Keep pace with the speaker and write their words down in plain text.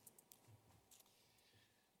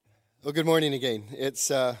Well, good morning again. It's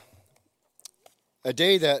a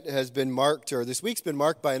day that has been marked, or this week's been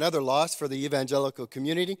marked by another loss for the evangelical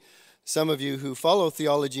community. Some of you who follow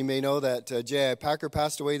theology may know that J.I. Packer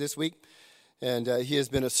passed away this week, and he has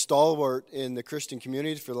been a stalwart in the Christian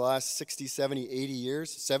community for the last 60, 70, 80 years,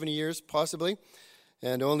 70 years possibly.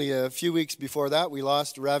 And only a few weeks before that, we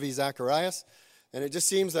lost Ravi Zacharias. And it just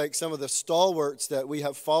seems like some of the stalwarts that we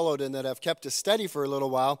have followed and that have kept us steady for a little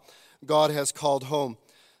while, God has called home.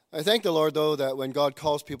 I thank the Lord, though, that when God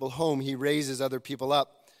calls people home, he raises other people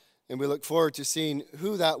up. And we look forward to seeing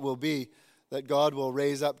who that will be, that God will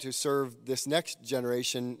raise up to serve this next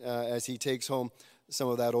generation as he takes home some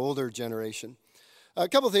of that older generation. A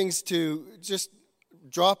couple things to just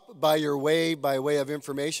drop by your way, by way of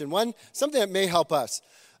information. One, something that may help us.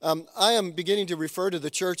 I am beginning to refer to the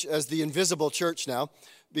church as the invisible church now,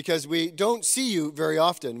 because we don't see you very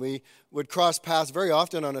often. We would cross paths very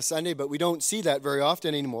often on a Sunday, but we don't see that very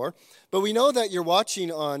often anymore. But we know that you're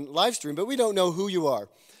watching on live stream, but we don't know who you are,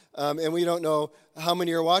 and we don't know how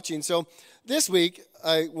many are watching. So this week,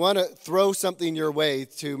 I want to throw something your way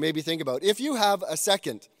to maybe think about. If you have a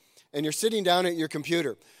second and you're sitting down at your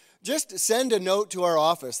computer, just send a note to our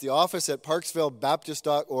office, the office at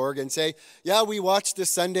parksvillebaptist.org, and say, yeah, we watched this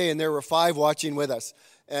Sunday and there were 5 watching with us,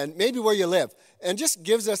 and maybe where you live. And just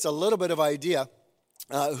gives us a little bit of idea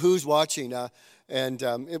who's watching, and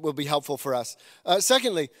it will be helpful for us.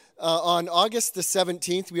 Secondly, on August the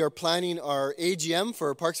 17th, we are planning our AGM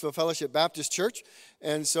for Parksville Fellowship Baptist Church.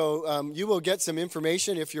 And so you will get some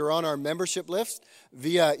information if you're on our membership list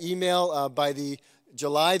via email by the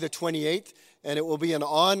July the 28th. And it will be an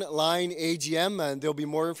online AGM, and there'll be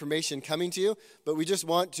more information coming to you. But we just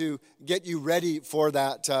want to get you ready for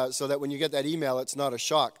that so that when you get that email, it's not a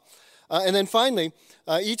shock. And then finally,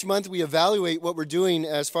 each month we evaluate what we're doing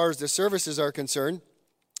as far as the services are concerned.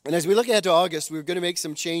 And as we look ahead to August, we're going to make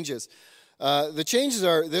some changes. The changes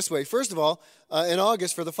are this way. First of all, in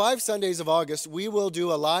August, for the 5 Sundays of August, we will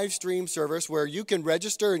do a live stream service where you can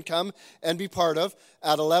register and come and be part of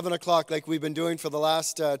at 11 o'clock like we've been doing for the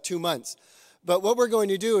last 2 months. But what we're going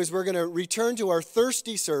to do is we're going to return to our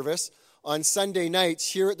Thirsty service on Sunday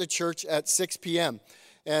nights here at the church at 6 p.m.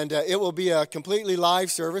 And it will be a completely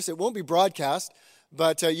live service. It won't be broadcast,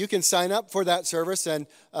 but you can sign up for that service, and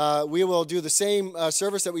we will do the same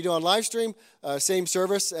service that we do on live stream, same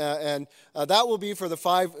service, and that will be for the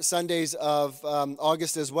 5 Sundays of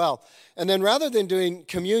August as well. And then rather than doing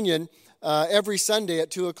communion every Sunday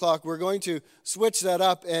at 2 o'clock, we're going to switch that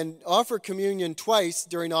up and offer communion twice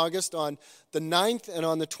during August, on the 9th and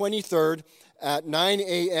on the 23rd at 9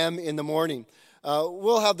 a.m. in the morning.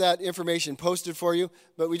 We'll have that information posted for you,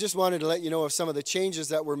 but we just wanted to let you know of some of the changes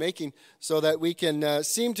that we're making so that we can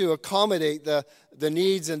seem to accommodate the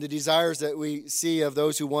needs and the desires that we see of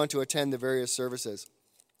those who want to attend the various services.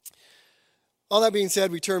 All that being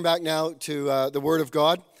said, we turn back now to the Word of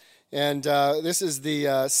God. And this is the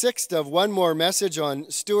 6th of one more message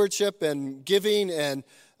on stewardship and giving and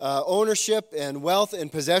ownership and wealth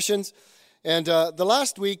and possessions. And the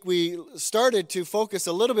last week we started to focus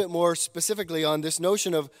a little bit more specifically on this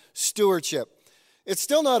notion of stewardship. It's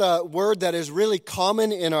still not a word that is really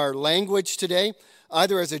common in our language today,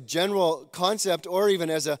 either as a general concept or even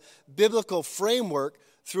as a biblical framework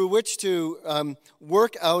through which to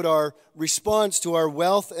work out our response to our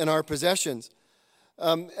wealth and our possessions.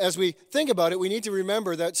 As we think about it, we need to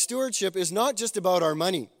remember that stewardship is not just about our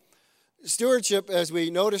money. Stewardship, as we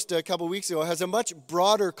noticed a couple weeks ago, has a much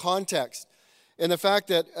broader context in the fact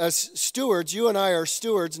that as stewards, you and I are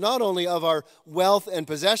stewards not only of our wealth and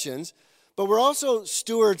possessions, but we're also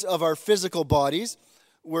stewards of our physical bodies.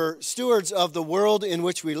 We're stewards of the world in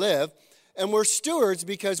which we live, and we're stewards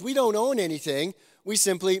because we don't own anything. We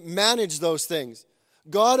simply manage those things.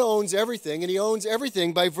 God owns everything, and he owns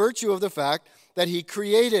everything by virtue of the fact that he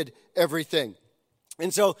created everything.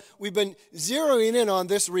 And so we've been zeroing in on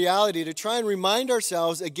this reality to try and remind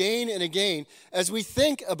ourselves again and again as we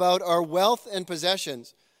think about our wealth and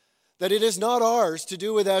possessions that it is not ours to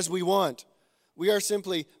do with as we want. We are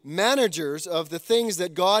simply managers of the things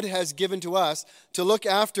that God has given to us to look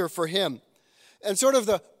after for him. And sort of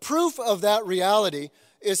the proof of that reality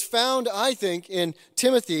is found, I think, in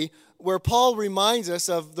Timothy, where Paul reminds us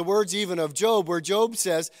of the words even of Job, where Job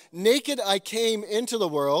says, "Naked I came into the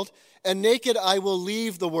world, and naked I will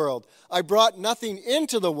leave the world. I brought nothing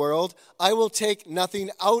into the world, I will take nothing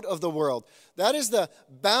out of the world." That is the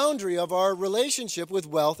boundary of our relationship with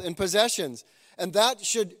wealth and possessions. And that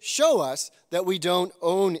should show us that we don't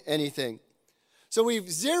own anything. So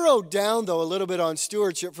we've zeroed down, though, a little bit on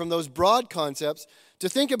stewardship from those broad concepts to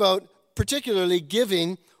think about particularly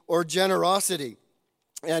giving or generosity.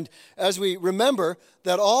 And as we remember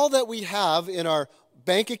that all that we have in our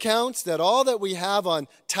bank accounts, that all that we have on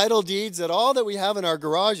title deeds, that all that we have in our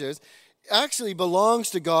garages actually belongs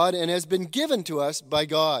to God and has been given to us by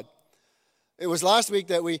God. It was last week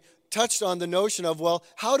that we touched on the notion of, well,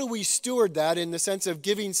 how do we steward that in the sense of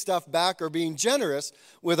giving stuff back or being generous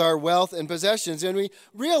with our wealth and possessions? And we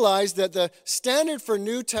realized that the standard for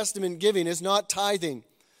New Testament giving is not tithing.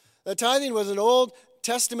 The tithing was an Old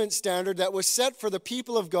Testament standard that was set for the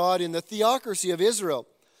people of God in the theocracy of Israel.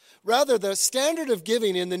 Rather, the standard of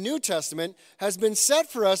giving in the New Testament has been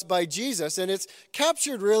set for us by Jesus, and it's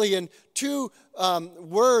captured really in two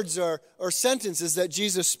words or sentences that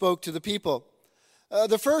Jesus spoke to the people.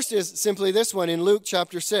 The first is simply this one in Luke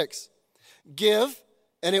chapter 6. Give,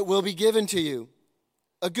 and it will be given to you.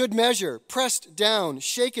 A good measure, pressed down,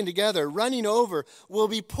 shaken together, running over, will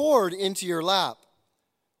be poured into your lap.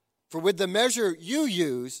 For with the measure you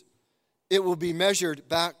use, it will be measured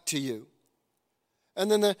back to you. And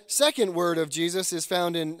then the second word of Jesus is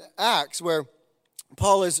found in Acts, where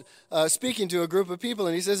Paul is speaking to a group of people,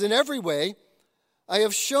 and he says, in every way, I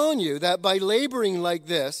have shown you that by laboring like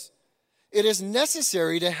this, it is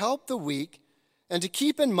necessary to help the weak and to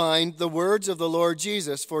keep in mind the words of the Lord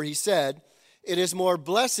Jesus, for he said, it is more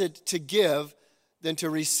blessed to give than to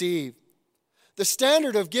receive. The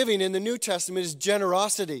standard of giving in the New Testament is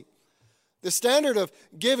generosity. The standard of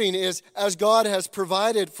giving is as God has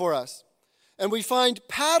provided for us. And we find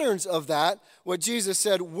patterns of that, what Jesus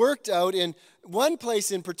said, worked out in one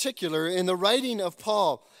place in particular in the writing of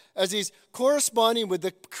Paul, as he's corresponding with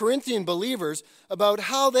the Corinthian believers about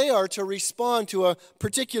how they are to respond to a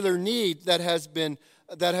particular need that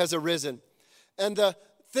has arisen. And the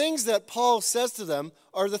things that Paul says to them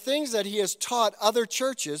are the things that he has taught other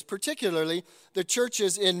churches, particularly the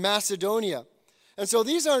churches in Macedonia. And so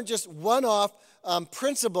these aren't just one-off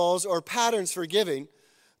principles or patterns for giving.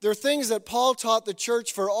 They're things that Paul taught the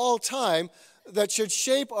church for all time that should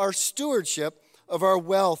shape our stewardship of our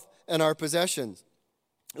wealth and our possessions.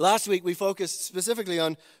 Last week, we focused specifically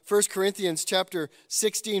on 1 Corinthians chapter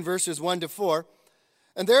 16, verses 1 to 4.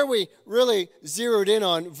 And there we really zeroed in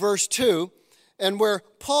on verse 2, and where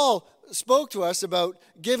Paul spoke to us about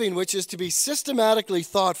giving, which is to be systematically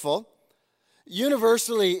thoughtful,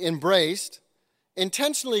 universally embraced,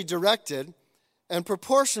 intentionally directed, and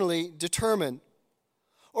proportionally determined.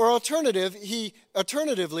 Or alternatively,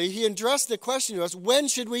 he addressed the question to us, when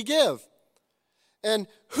should we give? And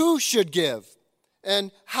who should give?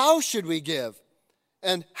 And how should we give?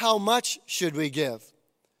 And how much should we give?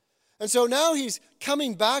 And so now he's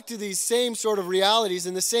coming back to these same sort of realities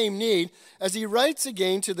and the same need as he writes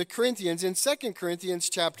again to the Corinthians in 2 Corinthians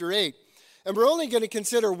chapter 8. And we're only going to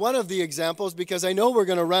consider one of the examples because I know we're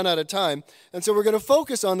going to run out of time. And so we're going to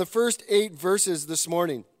focus on the first 8 verses this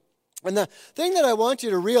morning. And the thing that I want you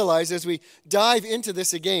to realize as we dive into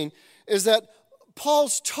this again is that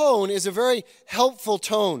Paul's tone is a very helpful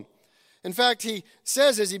tone. In fact, he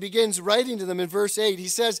says as he begins writing to them in verse 8, he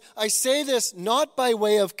says, I say this not by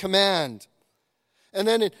way of command. And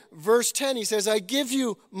then in verse 10, he says, I give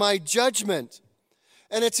you my judgment.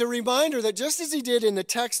 And it's a reminder that just as he did in the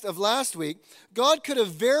text of last week, God could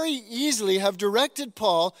have very easily have directed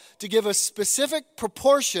Paul to give a specific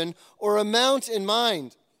proportion or amount in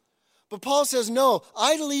mind. But Paul says, no,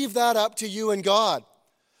 I leave that up to you and God.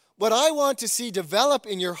 What I want to see develop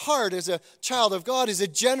in your heart as a child of God is a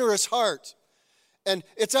generous heart. And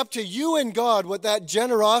it's up to you and God what that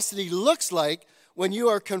generosity looks like when you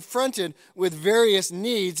are confronted with various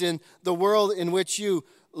needs in the world in which you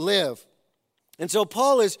live. And so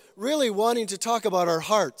Paul is really wanting to talk about our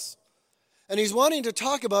hearts. And he's wanting to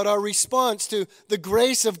talk about our response to the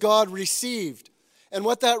grace of God received and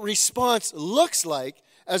what that response looks like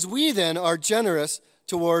as we then are generous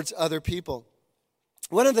towards other people.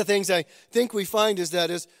 One of the things I think we find is that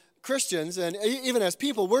as Christians and even as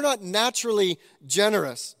people, we're not naturally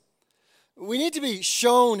generous. We need to be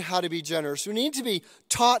shown how to be generous. We need to be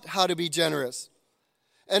taught how to be generous.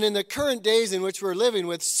 And in the current days in which we're living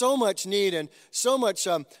with so much need and so much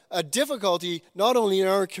difficulty, not only in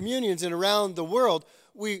our communions and around the world,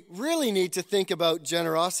 we really need to think about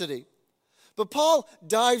generosity. But Paul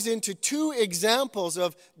dives into 2 examples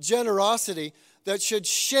of generosity that should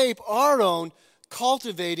shape our own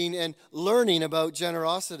cultivating and learning about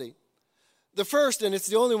generosity. The first, and it's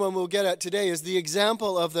the only one we'll get at today, is the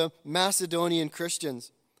example of the Macedonian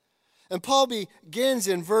Christians. And Paul begins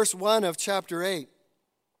in verse 1 of chapter 8.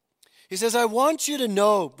 He says, I want you to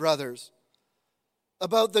know, brothers,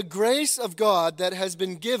 about the grace of God that has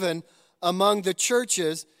been given among the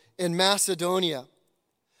churches in Macedonia.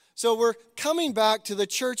 So we're coming back to the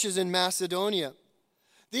churches in Macedonia.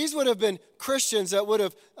 These would have been Christians that would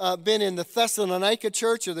have been in the Thessalonica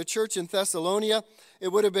church or the church in Thessalonia.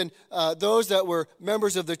 It would have been those that were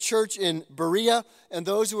members of the church in Berea and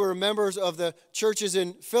those who were members of the churches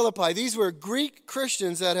in Philippi. These were Greek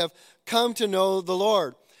Christians that have come to know the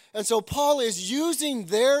Lord. And so Paul is using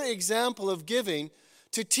their example of giving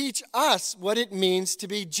to teach us what it means to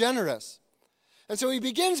be generous. And so he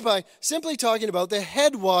begins by simply talking about the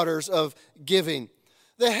headwaters of giving.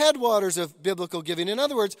 The headwaters of biblical giving. In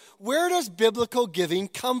other words, where does biblical giving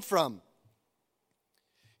come from?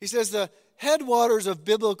 He says the headwaters of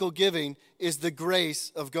biblical giving is the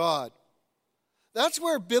grace of God. That's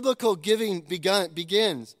where biblical giving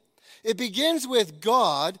begins. It begins with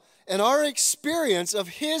God and our experience of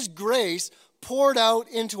His grace poured out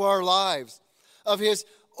into our lives, of His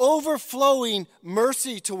overflowing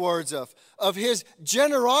mercy towards us, of His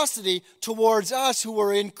generosity towards us who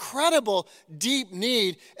were in incredible deep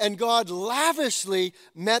need, and God lavishly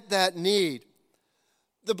met that need.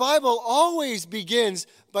 The Bible always begins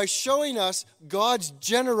by showing us God's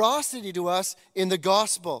generosity to us in the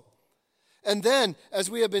gospel. And then, as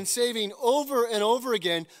we have been saying over and over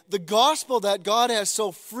again, the gospel that God has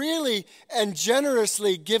so freely and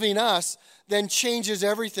generously given us then changes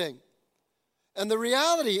everything. And the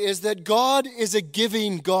reality is that God is a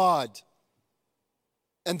giving God.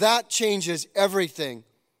 And that changes everything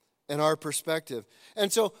in our perspective.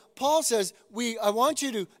 And so Paul says, I want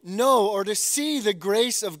you to know or to see the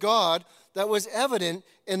grace of God that was evident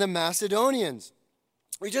in the Macedonians.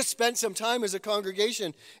 We just spent some time as a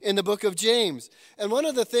congregation in the book of James. And one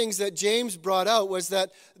of the things that James brought out was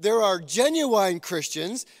that there are genuine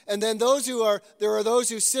Christians, and then there are those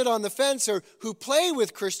who sit on the fence or who play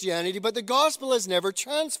with Christianity, but the gospel has never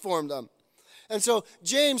transformed them. And so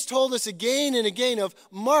James told us again and again of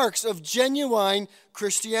marks of genuine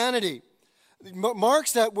Christianity.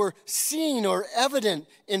 Marks that were seen or evident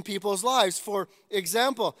in people's lives. For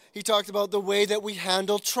example, he talked about the way that we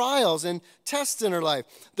handle trials and tests in our life,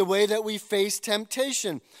 the way that we face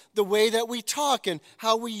temptation, the way that we talk and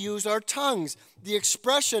how we use our tongues, the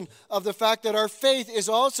expression of the fact that our faith is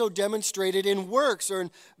also demonstrated in works or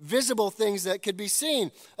in visible things that could be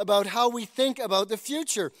seen, about how we think about the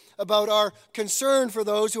future, about our concern for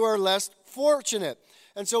those who are less fortunate.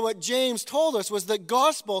 And so what James told us was that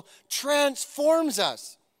gospel transforms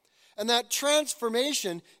us. And that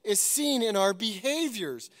transformation is seen in our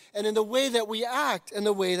behaviors and in the way that we act and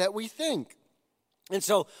the way that we think. And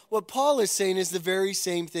so what Paul is saying is the very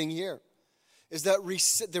same thing here, is that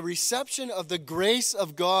the reception of the grace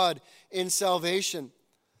of God in salvation,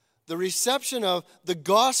 the reception of the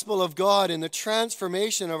gospel of God in the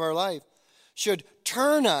transformation of our life should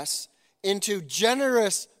turn us into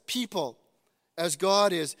generous people, as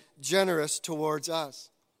God is generous towards us.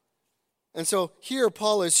 And so here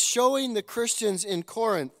Paul is showing the Christians in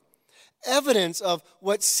Corinth evidence of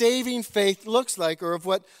what saving faith looks like, or of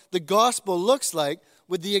what the gospel looks like,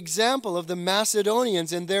 with the example of the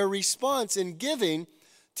Macedonians and their response in giving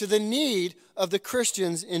to the need of the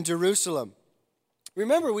Christians in Jerusalem.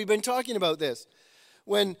 Remember, we've been talking about this.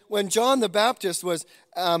 When John the Baptist was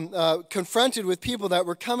confronted with people that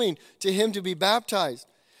were coming to him to be baptized,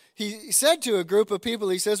 he said to a group of people,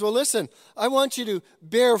 he says, well, listen, I want you to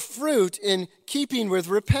bear fruit in keeping with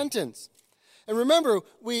repentance. And remember,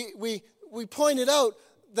 we pointed out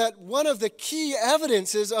that one of the key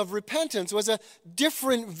evidences of repentance was a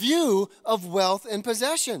different view of wealth and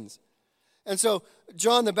possessions. And so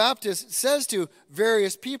John the Baptist says to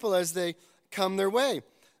various people as they come their way,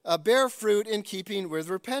 bear fruit in keeping with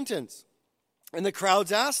repentance. And the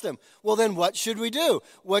crowds asked him, well, then what should we do?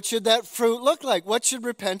 What should that fruit look like? What should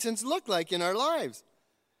repentance look like in our lives?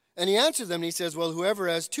 And he answered them, and he says, well, whoever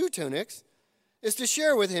has 2 tunics is to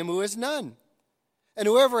share with him who has none. And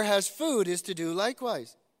whoever has food is to do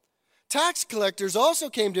likewise. Tax collectors also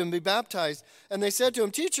came to him to be baptized, and they said to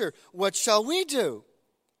him, Teacher, what shall we do?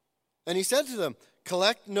 And he said to them,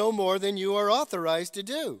 collect no more than you are authorized to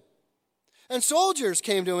do. And soldiers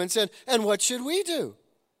came to him and said, and what should we do?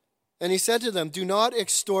 And he said to them, do not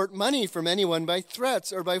extort money from anyone by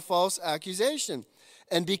threats or by false accusation,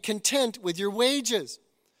 and be content with your wages.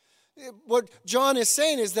 What John is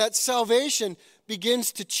saying is that salvation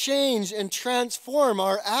begins to change and transform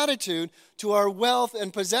our attitude to our wealth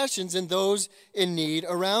and possessions and those in need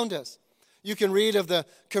around us. You can read of the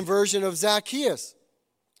conversion of Zacchaeus,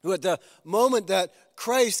 who at the moment that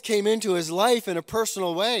Christ came into his life in a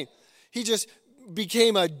personal way, he just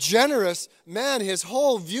became a generous man. His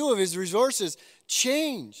whole view of his resources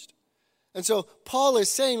changed. And so Paul is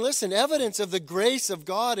saying, listen, evidence of the grace of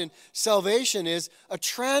God and salvation is a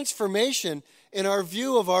transformation in our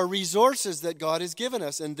view of our resources that God has given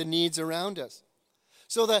us and the needs around us.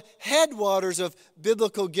 So the headwaters of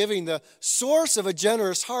biblical giving, the source of a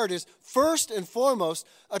generous heart, is first and foremost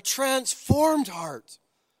a transformed heart.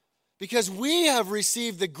 Because we have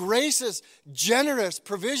received the gracious, generous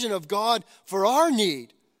provision of God for our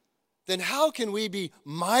need, then how can we be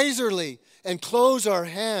miserly and close our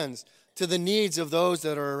hands to the needs of those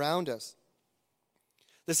that are around us?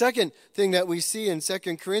 The second thing that we see in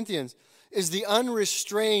 2 Corinthians is the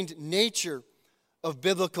unrestrained nature of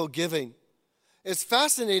biblical giving. It's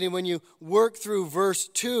fascinating when you work through verse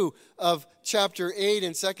 2 of chapter 8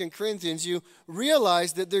 in 2 Corinthians, you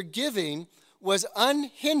realize that their giving was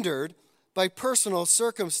unhindered by personal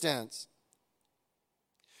circumstance.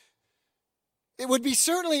 It would be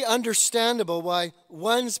certainly understandable why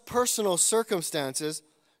one's personal circumstances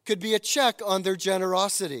could be a check on their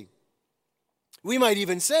generosity. We might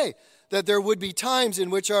even say that there would be times in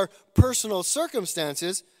which our personal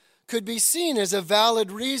circumstances could be seen as a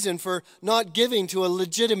valid reason for not giving to a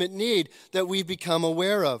legitimate need that we've become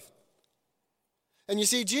aware of. And you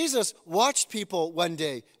see, Jesus watched people one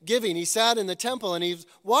day giving. He sat in the temple and he was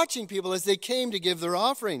watching people as they came to give their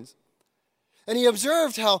offerings. And he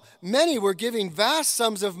observed how many were giving vast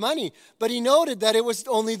sums of money, but he noted that it was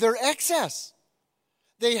only their excess.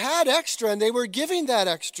 They had extra and they were giving that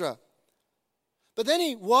extra. But then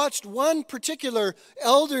he watched one particular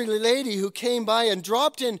elderly lady who came by and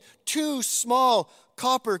dropped in 2 small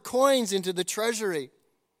copper coins into the treasury.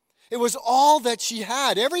 It was all that she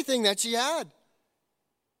had, everything that she had.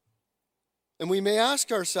 And we may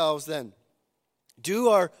ask ourselves then, do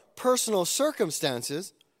our personal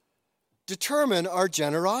circumstances determine our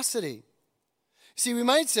generosity? See, we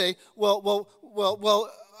might say, well,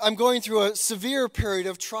 I'm going through a severe period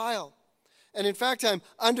of trial. And in fact, I'm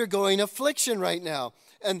undergoing affliction right now.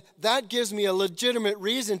 And that gives me a legitimate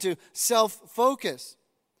reason to self-focus.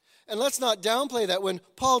 And let's not downplay that. When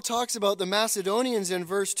Paul talks about the Macedonians in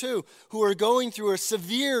verse 2, who are going through a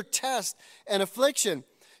severe test and affliction,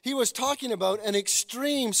 he was talking about an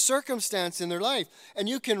extreme circumstance in their life. And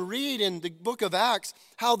you can read in the book of Acts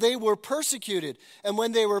how they were persecuted. And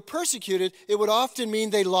when they were persecuted, it would often mean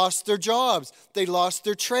they lost their jobs. They lost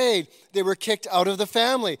their trade. They were kicked out of the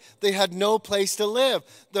family. They had no place to live.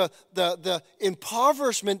 The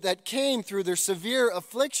impoverishment that came through their severe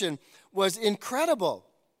affliction was incredible.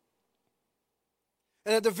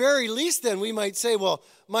 And at the very least then, we might say, well,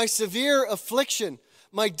 my severe affliction,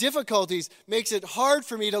 my difficulties makes it hard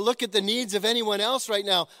for me to look at the needs of anyone else right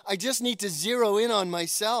now. I just need to zero in on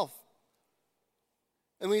myself.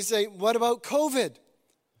 And we say, what about COVID?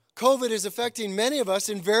 COVID is affecting many of us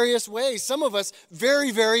in various ways. Some of us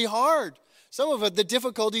very, very hard. Some of us, the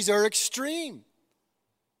difficulties are extreme.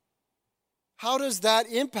 How does that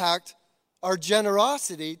impact our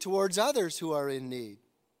generosity towards others who are in need?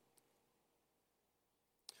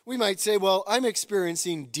 We might say, well, I'm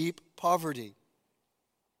experiencing deep poverty.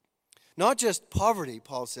 Not just poverty,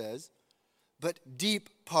 Paul says, but deep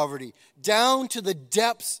poverty. Down to the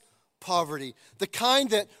depths poverty. The kind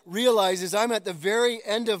that realizes I'm at the very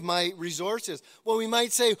end of my resources. Well, we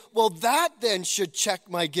might say, well, that then should check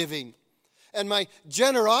my giving. And my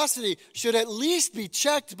generosity should at least be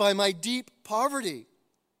checked by my deep poverty.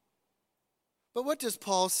 But what does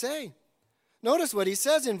Paul say? Notice what he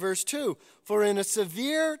says in verse 2. For in a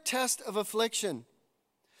severe test of affliction,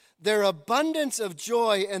 their abundance of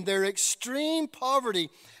joy and their extreme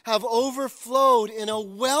poverty have overflowed in a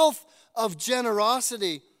wealth of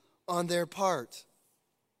generosity on their part.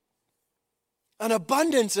 An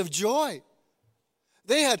abundance of joy.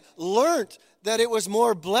 They had learned that it was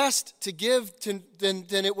more blessed to give than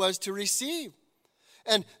it was to receive.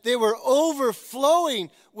 And they were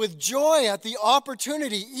overflowing with joy at the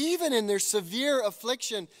opportunity, even in their severe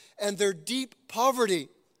affliction and their deep poverty,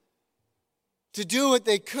 to do what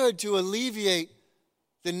they could to alleviate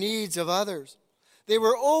the needs of others. They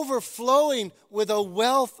were overflowing with a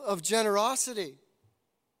wealth of generosity.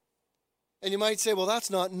 And you might say, well, that's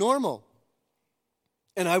not normal.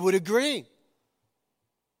 And I would agree.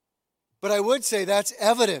 But I would say that's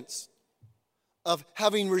evidence of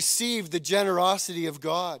having received the generosity of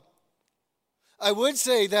God. I would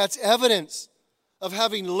say that's evidence of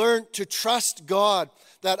having learned to trust God,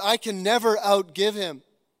 that I can never outgive Him.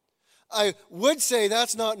 I would say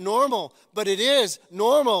that's not normal, but it is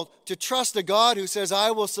normal to trust a God who says,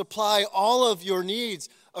 I will supply all of your needs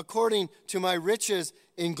according to my riches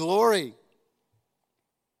in glory.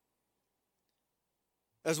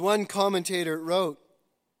 As one commentator wrote,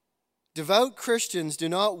 devout Christians do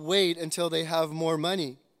not wait until they have more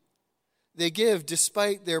money. They give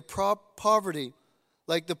despite their poverty,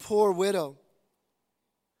 like the poor widow.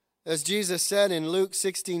 As Jesus said in Luke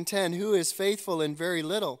 16:10, who is faithful in very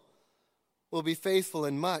little will be faithful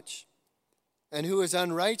in much, and who is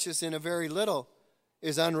unrighteous in a very little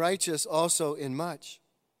is unrighteous also in much.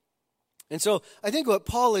 And so I think what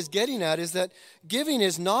Paul is getting at is that giving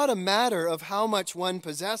is not a matter of how much one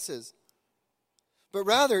possesses, but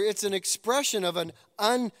rather it's an expression of an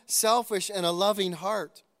unselfish and a loving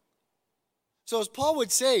heart. So as Paul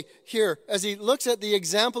would say here, as he looks at the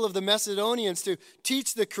example of the Macedonians to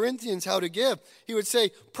teach the Corinthians how to give, he would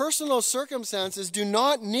say, personal circumstances do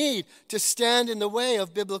not need to stand in the way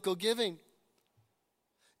of biblical giving.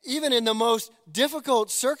 Even in the most difficult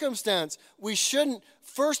circumstance, we shouldn't,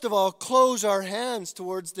 first of all, close our hands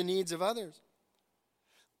towards the needs of others.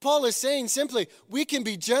 Paul is saying simply, we can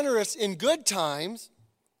be generous in good times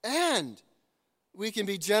and we can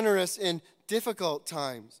be generous in difficult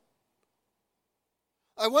times.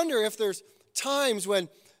 I wonder if there's times when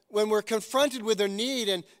we're confronted with a need,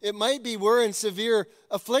 and it might be we're in severe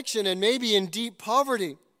affliction and maybe in deep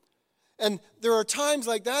poverty. And there are times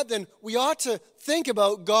like that, then we ought to think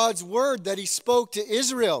about God's word that he spoke to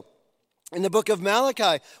Israel in the book of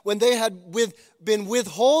Malachi when they had been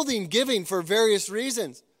withholding giving for various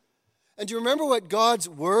reasons. And do you remember what God's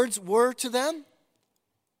words were to them?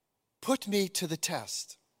 Put me to the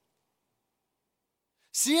test.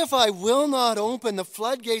 See if I will not open the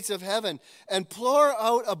floodgates of heaven and pour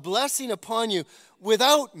out a blessing upon you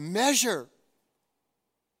without measure.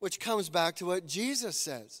 Which comes back to what Jesus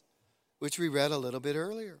says, which we read a little bit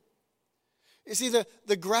earlier. You see,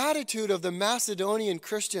 the gratitude of the Macedonian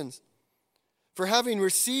Christians for having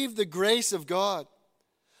received the grace of God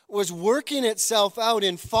was working itself out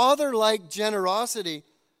in father-like generosity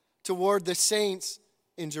toward the saints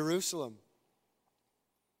in Jerusalem.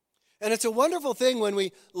 And it's a wonderful thing when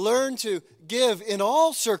we learn to give in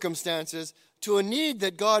all circumstances to a need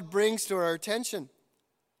that God brings to our attention.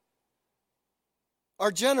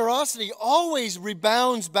 Our generosity always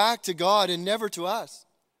rebounds back to God and never to us.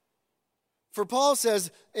 For Paul says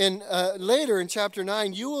later in chapter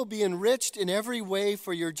 9, you will be enriched in every way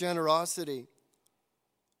for your generosity,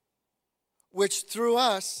 which through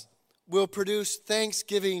us will produce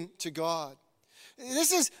thanksgiving to God.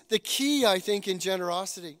 This is the key, I think, in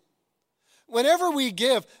generosity. Whenever we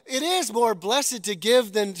give, it is more blessed to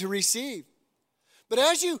give than to receive. But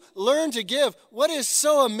as you learn to give, what is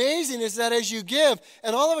so amazing is that as you give,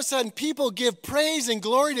 and all of a sudden people give praise and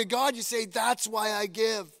glory to God, you say, that's why I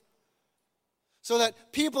give. So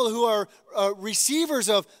that people who are receivers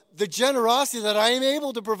of the generosity that I am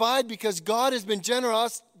able to provide because God has been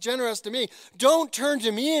generous to me, don't turn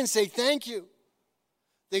to me and say thank you.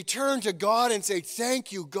 They turn to God and say,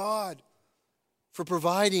 thank you, God, for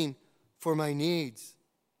providing for my needs.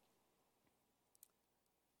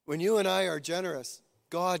 When you and I are generous,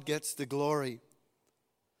 God gets the glory.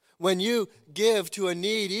 When you give to a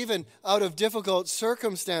need, even out of difficult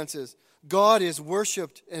circumstances, God is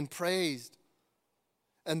worshiped and praised.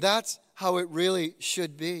 And that's how it really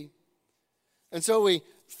should be. And so we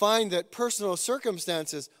find that personal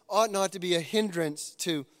circumstances ought not to be a hindrance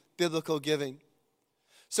to biblical giving.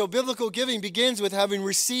 So biblical giving begins with having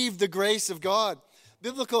received the grace of God.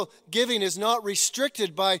 Biblical giving is not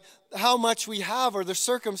restricted by how much we have or the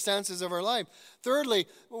circumstances of our life. Thirdly,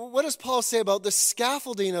 what does Paul say about the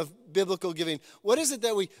scaffolding of biblical giving? What is it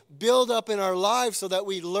that we build up in our lives so that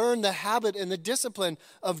we learn the habit and the discipline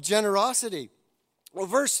of generosity? Well,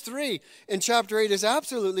 verse 3 in chapter 8 is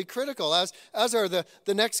absolutely critical, as are the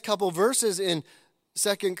next couple verses in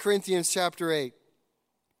 2 Corinthians chapter 8.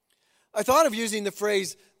 I thought of using the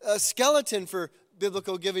phrase skeleton for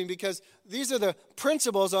biblical giving because these are the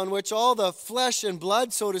principles on which all the flesh and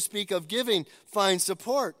blood, so to speak, of giving find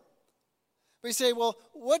support. We say, well,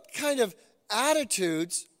 what kind of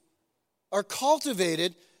attitudes are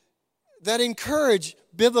cultivated that encourage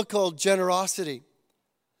biblical generosity?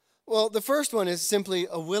 Well, the first one is simply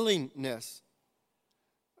a willingness.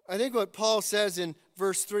 I think what Paul says in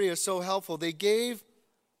verse 3 is so helpful. They gave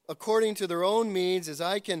according to their own means, as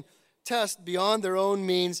I can test, beyond their own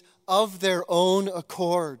means, of their own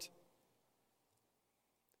accord.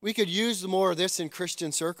 We could use more of this in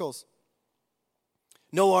Christian circles.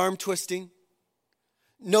 No arm twisting,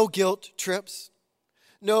 no guilt trips,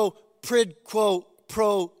 no quid pro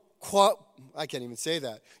quo, I can't even say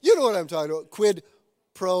that. You know what I'm talking about, quid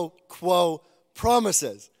pro quo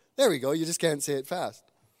promises. There we go, you just can't say it fast.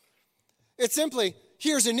 It's simply,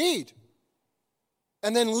 here's a need,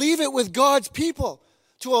 and then leave it with God's people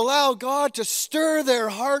to allow God to stir their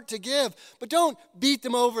heart to give. But don't beat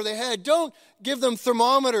them over the head. Don't give them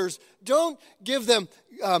thermometers. Don't give them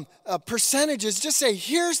percentages. Just say,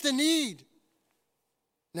 here's the need.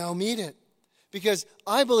 Now meet it. Because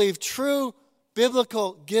I believe true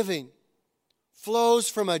biblical giving flows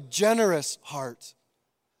from a generous heart,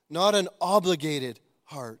 not an obligated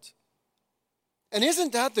heart. And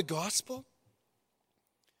isn't that the gospel?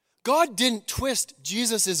 God didn't twist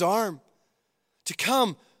Jesus' arm to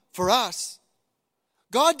come for us.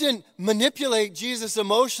 God didn't manipulate Jesus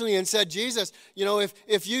emotionally and said, Jesus,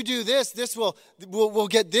 if you do this we'll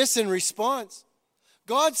get this in response.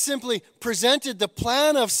 God simply presented the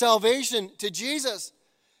plan of salvation to Jesus.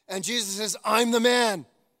 And Jesus says, I'm the man.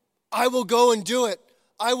 I will go and do it.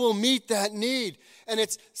 I will meet that need. And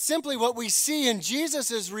it's simply what we see in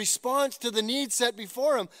Jesus' response to the need set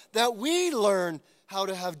before him that we learn how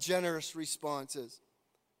to have generous responses.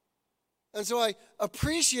 And so I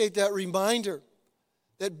appreciate that reminder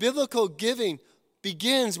that biblical giving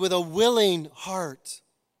begins with a willing heart.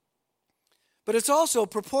 But it's also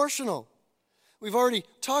proportional. We've already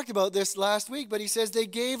talked about this last week, but he says they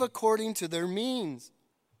gave according to their means.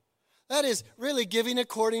 That is really giving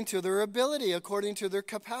according to their ability, according to their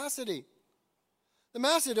capacity. The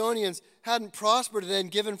Macedonians hadn't prospered and then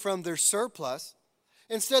given from their surplus.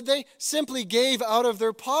 Instead, they simply gave out of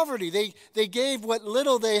their poverty. They gave what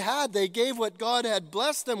little they had. They gave what God had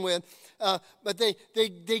blessed them with. But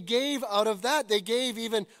they gave out of that. They gave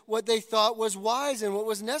even what they thought was wise and what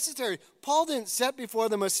was necessary. Paul didn't set before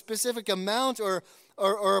them a specific amount or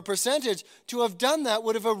a percentage. To have done that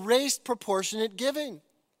would have erased proportionate giving.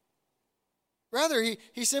 Rather,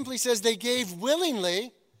 he simply says they gave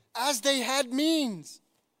willingly as they had means.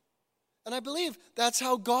 And I believe that's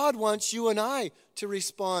how God wants you and I to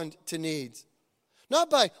respond to needs. Not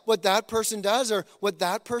by what that person does or what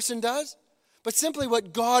that person does, but simply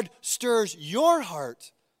what God stirs your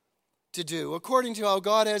heart to do, according to how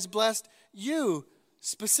God has blessed you,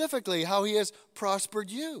 specifically how he has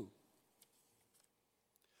prospered you.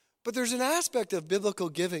 But there's an aspect of biblical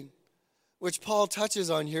giving which Paul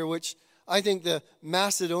touches on here, which I think the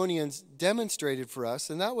Macedonians demonstrated for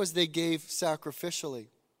us, and that was they gave sacrificially.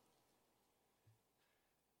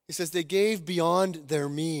 He says they gave beyond their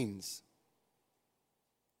means.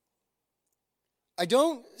 I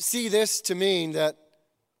don't see this to mean that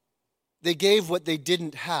they gave what they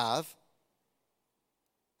didn't have.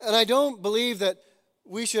 And I don't believe that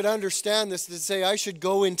we should understand this to say I should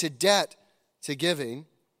go into debt to giving.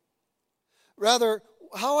 Rather,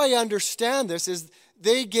 how I understand this is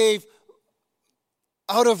they gave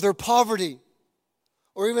out of their poverty.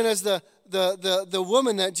 Or even as the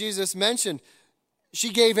woman that Jesus mentioned, she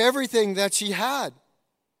gave everything that she had.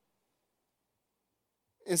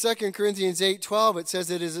 In 2 Corinthians 8:12, it says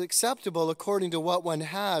it is acceptable according to what one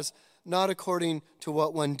has, not according to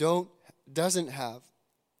what one doesn't have.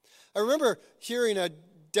 I remember hearing a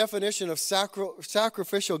definition of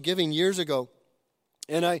sacrificial giving years ago,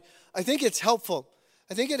 and I think it's helpful.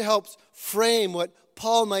 I think it helps frame what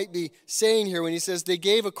Paul might be saying here when he says they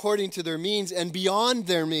gave according to their means and beyond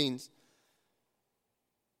their means.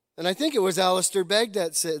 And I think it was Alistair Begg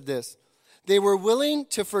that said this. They were willing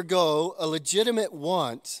to forgo a legitimate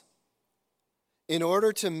want in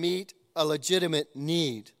order to meet a legitimate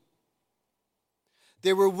need.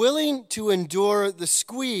 They were willing to endure the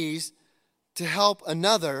squeeze to help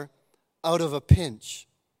another out of a pinch.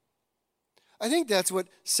 I think that's what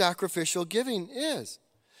sacrificial giving is.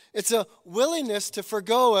 It's a willingness to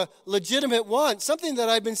forgo a legitimate want, something that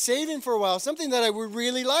I've been saving for a while, something that I would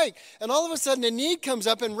really like. And all of a sudden a need comes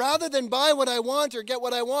up, and rather than buy what I want or get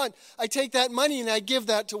what I want, I take that money and I give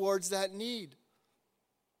that towards that need.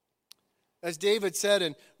 As David said,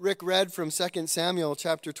 and Rick read from 2 Samuel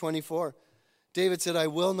chapter 24, David said, I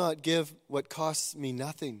will not give what costs me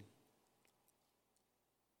nothing.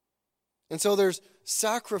 And so there's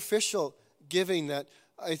sacrificial giving that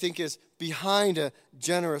I think is behind a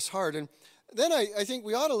generous heart. And then I think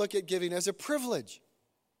we ought to look at giving as a privilege.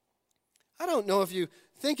 I don't know if you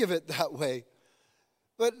think of it that way.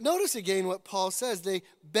 But notice again what Paul says. They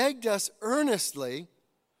begged us earnestly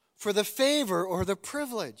for the favor or the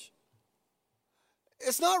privilege.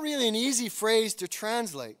 It's not really an easy phrase to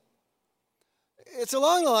translate. It's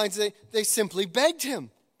along the lines they simply begged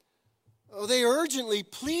him. Or they urgently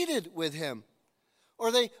pleaded with him.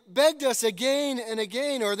 Or they begged us again and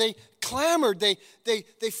again, or they clamored. They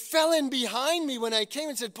fell in behind me when I came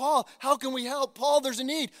and said, Paul, how can we help? Paul, there's a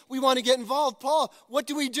need. We want to get involved. Paul, what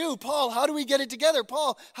do we do? Paul, how do we get it together?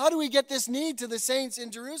 Paul, how do we get this need to the saints in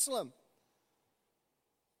Jerusalem?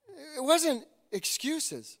 It wasn't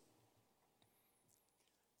excuses.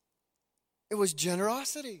 It was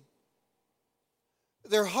generosity.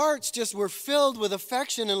 Their hearts just were filled with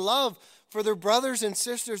affection and love for their brothers and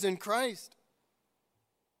sisters in Christ.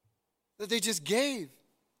 That they just gave.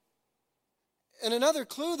 And another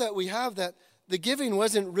clue that we have that the giving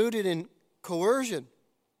wasn't rooted in coercion.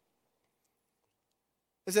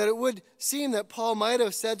 is that it would seem that Paul might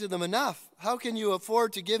have said to them, enough. How can you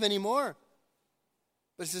afford to give any more?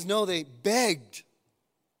 But it says, no, they begged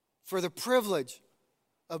for the privilege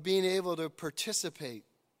of being able to participate.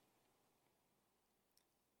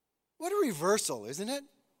 What a reversal, isn't it?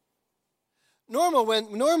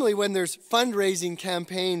 Normally when there's fundraising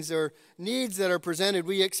campaigns or needs that are presented,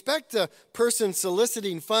 we expect the person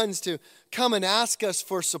soliciting funds to come and ask us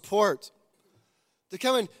for support. To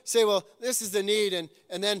come and say, well, this is the need,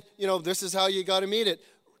 and then, this is how you got to meet it.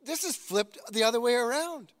 This is flipped the other way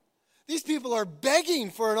around. These people are begging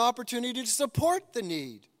for an opportunity to support the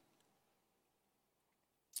need.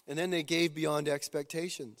 And then they gave beyond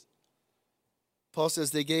expectations. Paul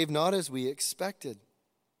says they gave not as we expected,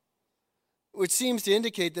 which seems to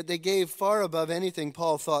indicate that they gave far above anything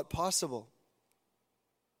Paul thought possible.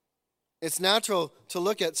 It's natural to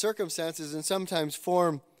look at circumstances and sometimes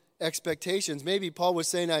form expectations. Maybe Paul was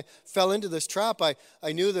saying, I fell into this trap.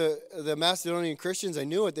 I knew the Macedonian Christians. I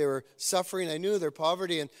knew what they were suffering. I knew their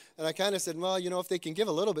poverty. And I kind of said, well, if they can give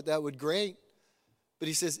a little bit, that would be great. But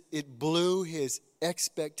he says it blew his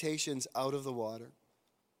expectations out of the water.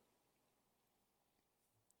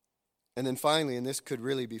 And then finally, and this could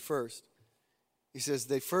really be first, he says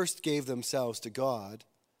they first gave themselves to God,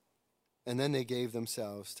 and then they gave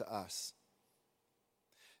themselves to us.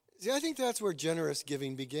 See, I think that's where generous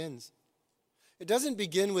giving begins. It doesn't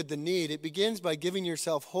begin with the need. It begins by giving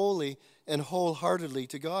yourself wholly and wholeheartedly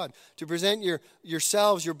to God. To present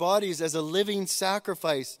yourselves, your bodies, as a living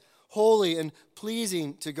sacrifice, holy and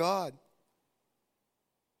pleasing to God.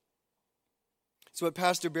 It's what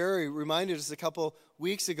Pastor Barry reminded us a couple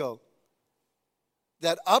weeks ago.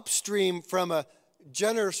 That upstream from a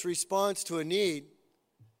generous response to a need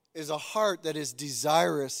is a heart that is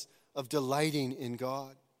desirous of delighting in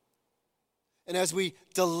God. And as we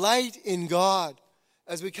delight in God,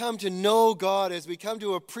 as we come to know God, as we come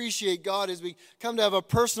to appreciate God, as we come to have a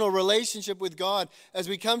personal relationship with God, as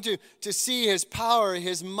we come to see His power,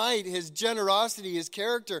 His might, His generosity, His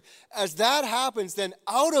character, as that happens, then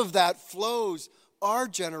out of that flows our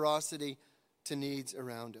generosity to needs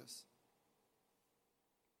around us.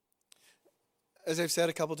 As I've said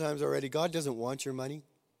a couple times already, God doesn't want your money.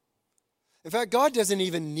 In fact, God doesn't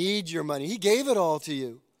even need your money. He gave it all to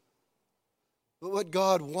you. But what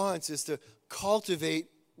God wants is to cultivate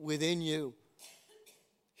within you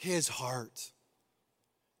His heart,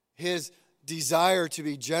 His desire to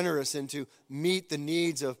be generous and to meet the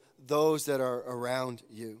needs of those that are around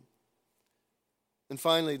you. And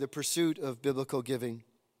finally, the pursuit of biblical giving.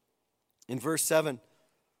 In verse 7,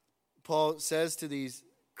 Paul says to these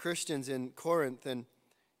Christians in Corinth, and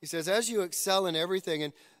he says, as you excel in everything,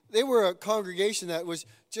 and they were a congregation that was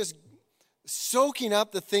just soaking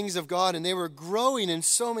up the things of God, and they were growing in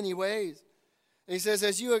so many ways. And he says,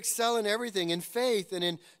 as you excel in everything, in faith and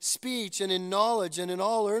in speech and in knowledge and in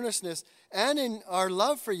all earnestness and in our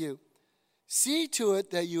love for you, see to it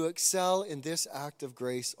that you excel in this act of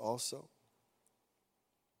grace also.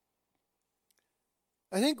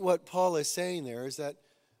 I think what Paul is saying there is that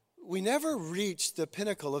we never reach the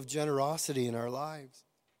pinnacle of generosity in our lives.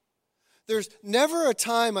 There's never a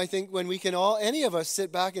time, I think, when we can any of us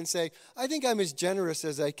sit back and say, I think I'm as generous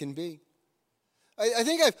as I can be. I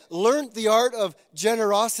think I've learned the art of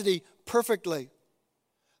generosity perfectly.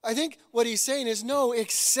 I think what he's saying is, no,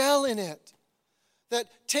 excel in it. That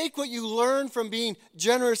take what you learn from being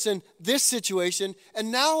generous in this situation and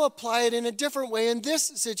now apply it in a different way in this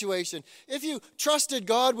situation. If you trusted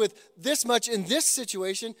God with this much in this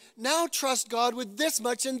situation, now trust God with this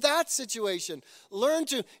much in that situation. Learn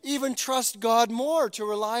to even trust God more, to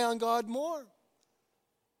rely on God more.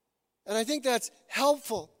 And I think that's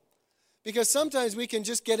helpful because sometimes we can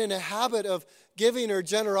just get in a habit of giving or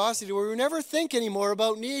generosity where we never think anymore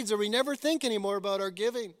about needs or we never think anymore about our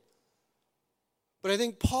giving. But I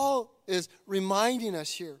think Paul is reminding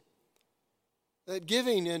us here that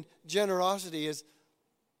giving and generosity is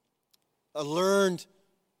a learned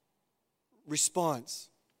response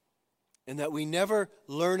and that we never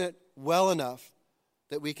learn it well enough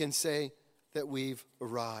that we can say that we've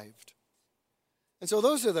arrived. And so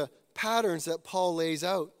those are the patterns that Paul lays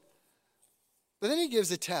out. But then he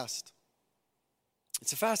gives a test.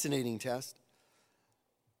 It's a fascinating test.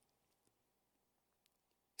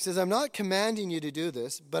 He says, I'm not commanding you to do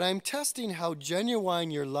this, but I'm testing how genuine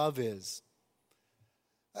your love is.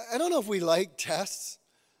 I don't know if we like tests.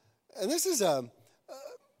 And this is I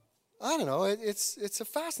don't know, it's a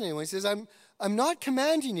fascinating one. He says, I'm not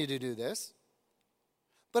commanding you to do this,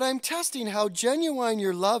 but I'm testing how genuine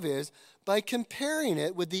your love is by comparing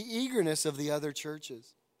it with the eagerness of the other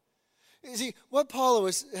churches. You see, what Paul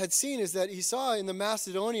had seen is that he saw in the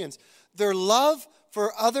Macedonians, their love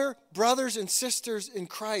for other brothers and sisters in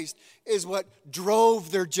Christ is what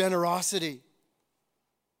drove their generosity.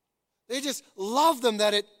 They just loved them,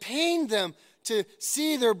 that it pained them to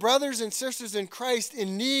see their brothers and sisters in Christ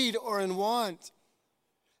in need or in want.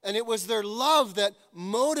 And it was their love that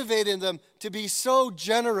motivated them to be so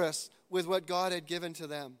generous with what God had given to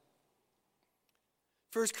them.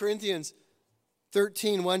 1 Corinthians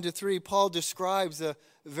 13, 1-3, Paul describes the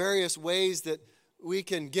various ways that we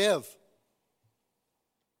can give.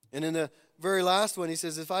 And in the very last one, he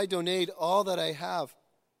says, if I donate all that I have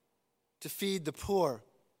to feed the poor,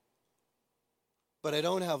 but I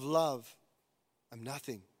don't have love, I'm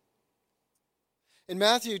nothing. In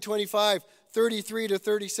Matthew 25,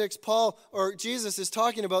 33-36, Jesus is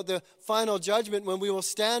talking about the final judgment when we will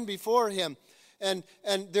stand before him. And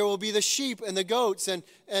there will be the sheep and the goats, and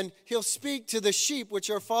he'll speak to the sheep, which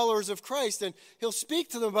are followers of Christ, and he'll speak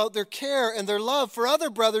to them about their care and their love for other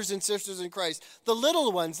brothers and sisters in Christ. The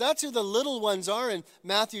little ones, that's who the little ones are in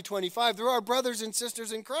Matthew 25. They're our brothers and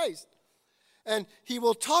sisters in Christ. And he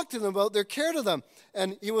will talk to them about their care to them.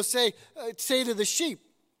 And he will say to the sheep,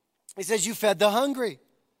 he says, you fed the hungry,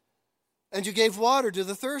 and you gave water to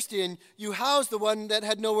the thirsty, and you housed the one that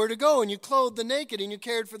had nowhere to go, and you clothed the naked, and you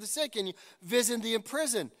cared for the sick, and you visited the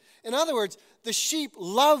imprisoned. In other words, the sheep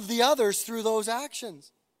love the others through those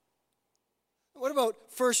actions. What about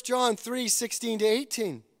 1 John 3,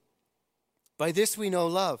 16-18? By this we know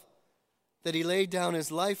love, that he laid down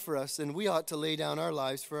his life for us, and we ought to lay down our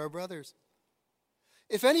lives for our brothers.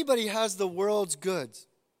 If anybody has the world's goods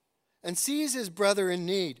and sees his brother in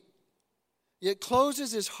need, yet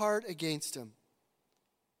closes his heart against him,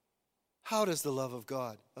 how does the love of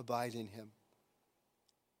God abide in him?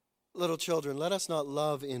 Little children, let us not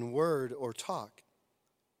love in word or talk,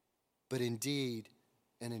 but in deed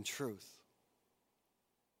and in truth.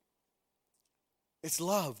 It's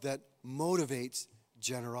love that motivates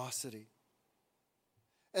generosity.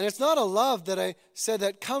 And it's not a love that I said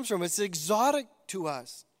that comes from, it's exotic to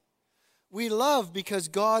us. We love because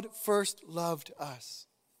God first loved us.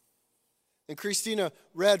 And Christina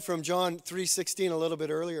read from John 3:16 a little bit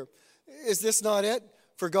earlier. Is this not it?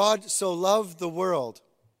 For God so loved the world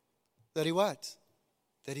that he what?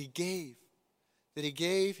 That he gave. That he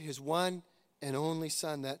gave his one and only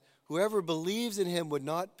Son, that whoever believes in him would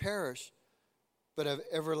not perish, but have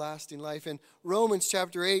everlasting life. In Romans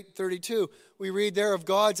chapter 8:32, we read there of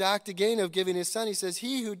God's act again of giving his Son. He says,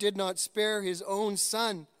 he who did not spare his own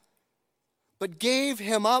Son, but gave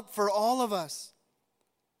him up for all of us,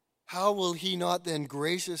 how will he not then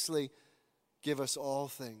graciously give us all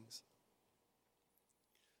things?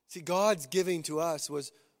 See, God's giving to us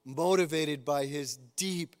was motivated by his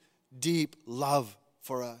deep, deep love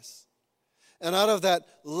for us. And out of that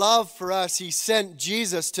love for us, he sent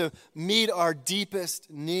Jesus to meet our deepest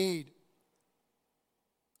need.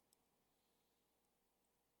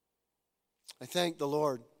 I thank the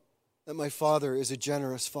Lord that my Father is a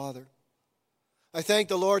generous Father. I thank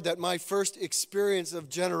the Lord that my first experience of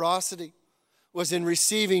generosity was in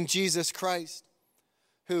receiving Jesus Christ,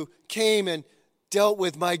 who came and dealt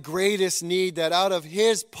with my greatest need, that out of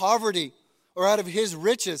his poverty or out of his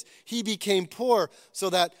riches, he became poor so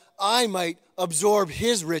that I might absorb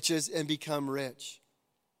his riches and become rich.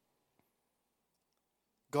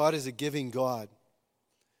 God is a giving God,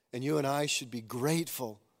 and you and I should be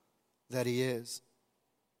grateful that he is.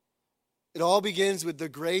 It all begins with the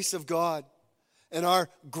grace of God and our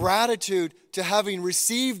gratitude to having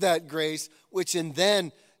received that grace, which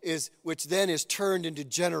then is turned into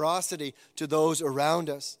generosity to those around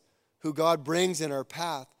us who God brings in our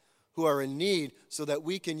path, who are in need, so that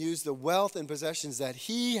we can use the wealth and possessions that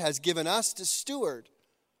he has given us to steward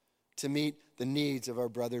to meet the needs of our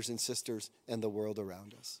brothers and sisters and the world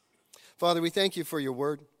around us. Father, we thank you for your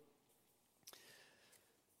word.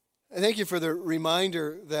 I thank you for the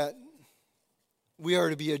reminder that we are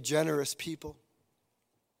to be a generous people.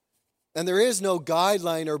 And there is no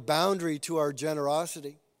guideline or boundary to our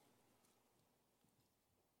generosity.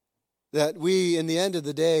 That we, in the end of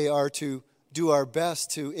the day, are to do our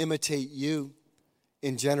best to imitate you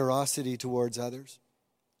in generosity towards others.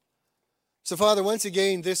 So, Father, once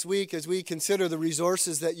again this week, as we consider the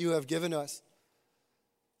resources that you have given us,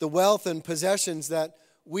 the wealth and possessions that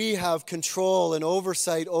we have control and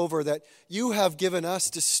oversight over, that you have given us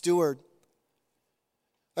to steward,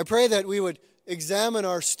 I pray that we would examine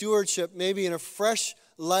our stewardship maybe in a fresh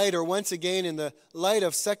light, or once again in the light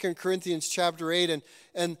of 2 Corinthians chapter 8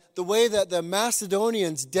 and the way that the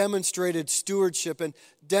Macedonians demonstrated stewardship and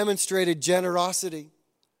demonstrated generosity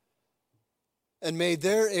and made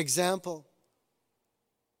their example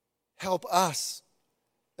Help us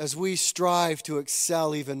as we strive to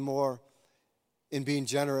excel even more in being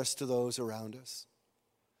generous to those around us.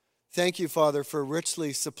 Thank you, Father, for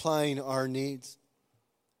richly supplying our needs.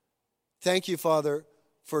 Thank you, Father,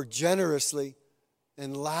 for generously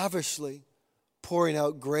and lavishly pouring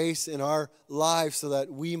out grace in our lives so that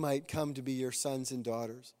we might come to be your sons and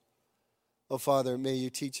daughters. Oh, Father, may you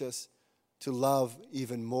teach us to love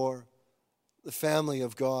even more the family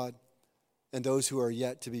of God and those who are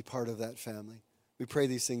yet to be part of that family. We pray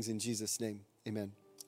these things in Jesus' name. Amen.